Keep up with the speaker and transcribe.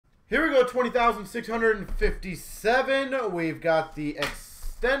Here we go, 20,657. We've got the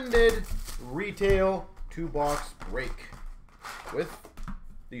extended retail 2-box break with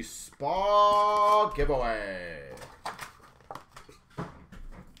the Spa giveaway.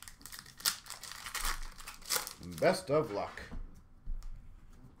 Best of luck.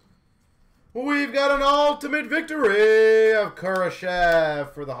 We've got an ultimate victory of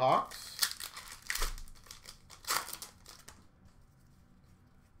Kurashev for the Hawks.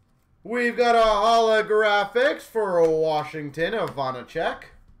 We've got a holographics for Washington of Vanacek.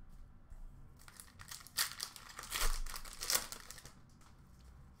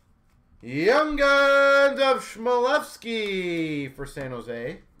 Young Guns of Chmelevski for San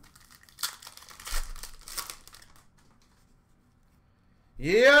Jose.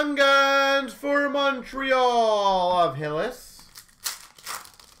 Young Guns for Montreal of Hillis.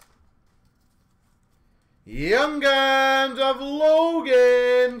 Young Guns of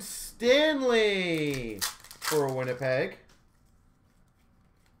Logan Stanley for Winnipeg.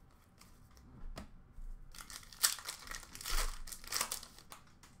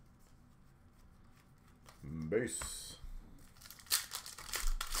 Base.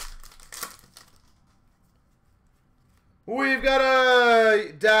 We've got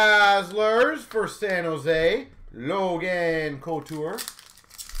a Dazzlers for San Jose, Logan Couture.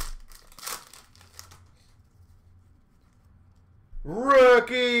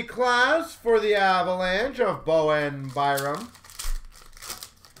 Rookie class for the Avalanche of Bowen Byram.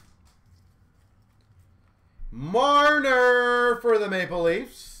 Marner for the Maple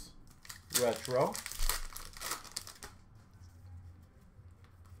Leafs, retro.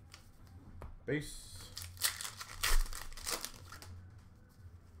 Base.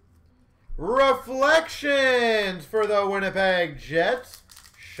 Reflections for the Winnipeg Jets,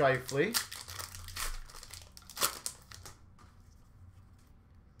 Scheifele.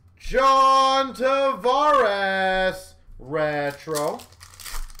 John Tavares, retro.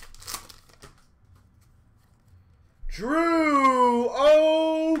 Drew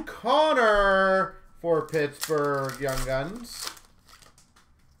O'Connor for Pittsburgh Young Guns.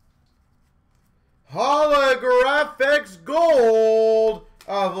 Holographics gold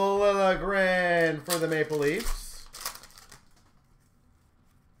of Liljegren for the Maple Leafs.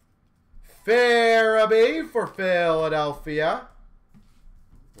 Farabee for Philadelphia,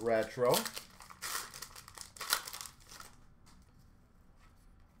 retro.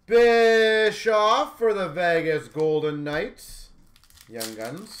 Bischoff for the Vegas Golden Knights, Young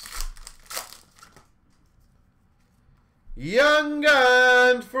Guns. Young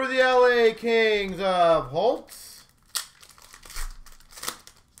Guns for the LA Kings of Holtz.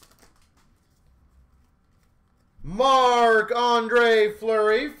 Marc-Andre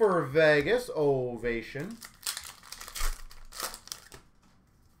Fleury for Vegas, Ovation.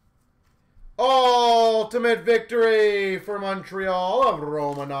 Ultimate victory for Montreal of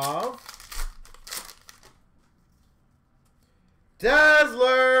Romanov.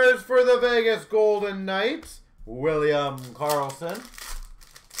 Dazzlers for the Vegas Golden Knights, William Karlsson.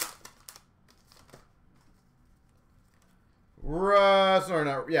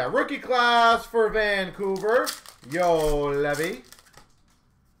 Rookie class for Vancouver, Yo Levy.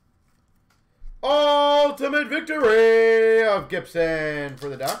 Ultimate victory of Gibson for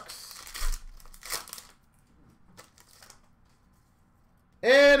the Ducks.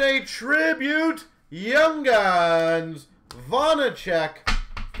 And a tribute, Young Guns, Vanacek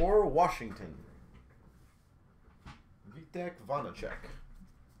for Washington. Vitek Vanacek.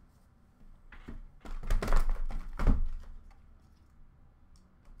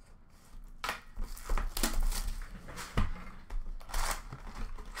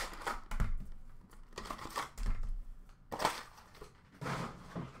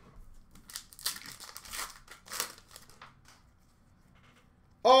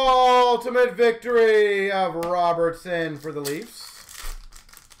 Ultimate victory of Robertson for the Leafs.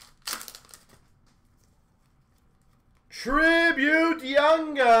 Tribute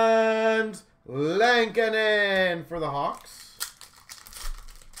Young Guns, Lankinen for the Hawks.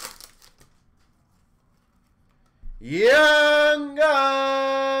 Young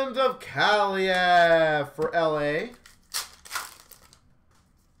Guns of Kaliev for LA.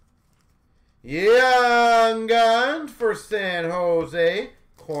 Young Guns for San Jose,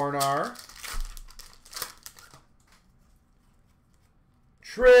 Cornar.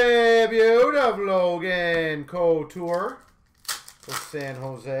 Tribute of Logan Couture for San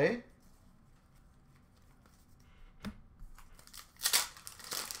Jose.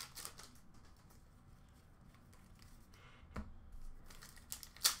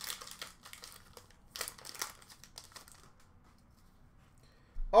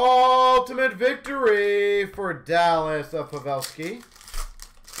 Ultimate victory for Dallas of Pavelski.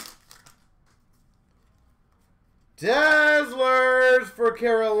 Dazzlers for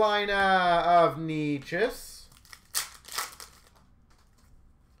Carolina of Nietzsche's.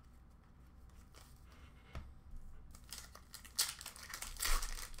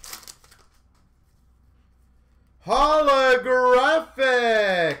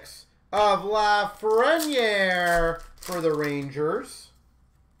 Holographics of Lafreniere for the Rangers.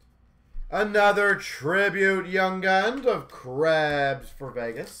 Another Tribute Young Guns of Krebs for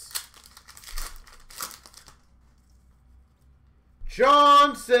Vegas.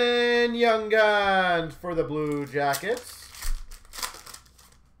 Johnson Young Guns for the Blue Jackets.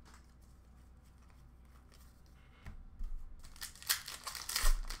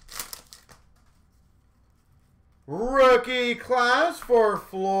 Rookie class for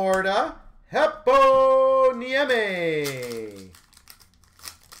Florida, Heponiemi.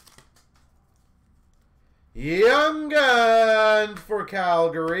 Young Guns for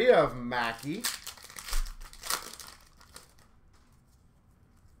Calgary of Mackey.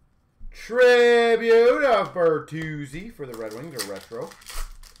 Tribute of Bertuzzi for the Red Wings, or retro.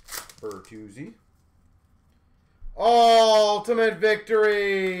 Bertuzzi. Ultimate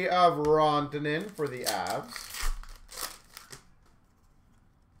victory of Rantanen for the Avs.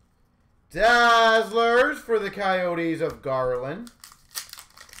 Dazzlers for the Coyotes of Garland.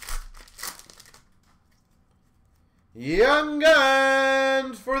 Young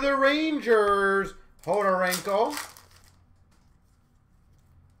Guns for the Rangers, Honorenko.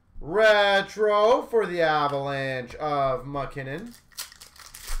 Retro for the Avalanche of McKinnon.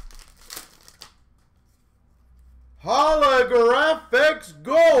 Holographics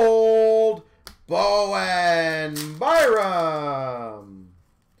Gold, Bowen Byram.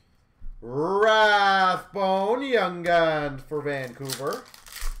 Rathbone Young Guns for Vancouver.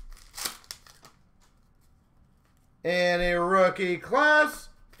 And a rookie class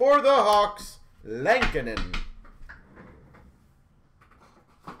for the Hawks, Lankinen.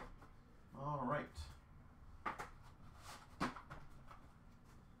 All right.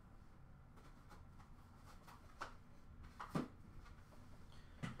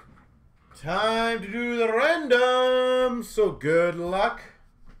 Time to do the random. So good luck.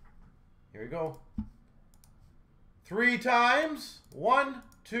 Here we go. 3 times. 1,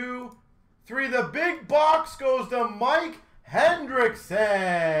 2, 3. The big box goes to Mike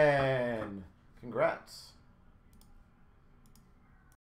Hendrickson. Congrats.